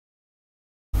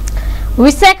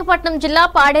విశాఖపట్నం జిల్లా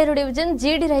పాడేరు డివిజన్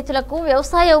జీడి రైతులకు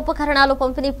వ్యవసాయ ఉపకరణాలు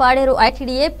పంపిణీ పాడేరు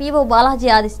ఐటీడీఏ పీఓ బాలాజీ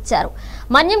ఆదేశించారు.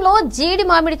 మన్యంలో జీడి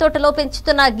మామిడి తోటలో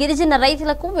పెంచుతున్న గిరిజన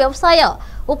రైతులకు వ్యవసాయ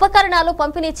ఉపకరణాలు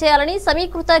పంపిణీ చేయాలని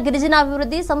సమీకృత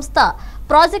గిరిజనాభివృద్ధి సంస్థ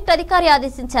ప్రాజెక్టు అధికారి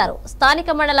ఆదేశించారు. స్థానిక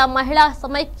మండల మహిళా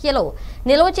సమైక్యలో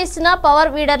నిల్వ చేసిన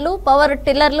పవర్ వీడర్లు, పవర్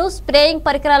టిల్లర్లు, స్ప్రేయింగ్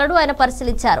పరికరాలను ఆయన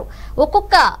పరిశీలించారు.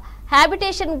 ఒక్కొక్క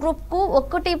హ్యాబిటేషన్ గ్రూప్ కు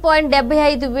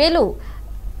 1.75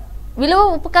 విలువ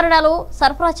ఉపకరణాలు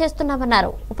సరఫరా చేస్తున్నామన్నారు.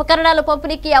 ఉపకరణాలు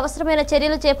పంపిణీకి అవసరమైన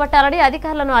చర్యలు చేపట్టాలని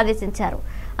అధికారులను ఆదేశించారు.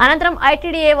 అనంతరం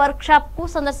ఐటీడీఏ వర్క్ షాప్ కు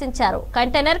సందర్శించారు.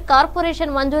 కంటైనర్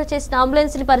కార్పొరేషన్ మంజూరు చేసిన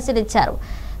అంబులెన్స్ ని పరిశీలించారు.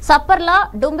 సప్పర్ల,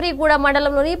 డుమ్రిగూడ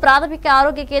మండలంలోని ప్రాథమిక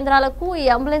ఆరోగ్య కేంద్రాలకు ఈ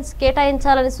అంబులెన్స్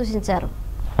కేటాయించాలని సూచించారు.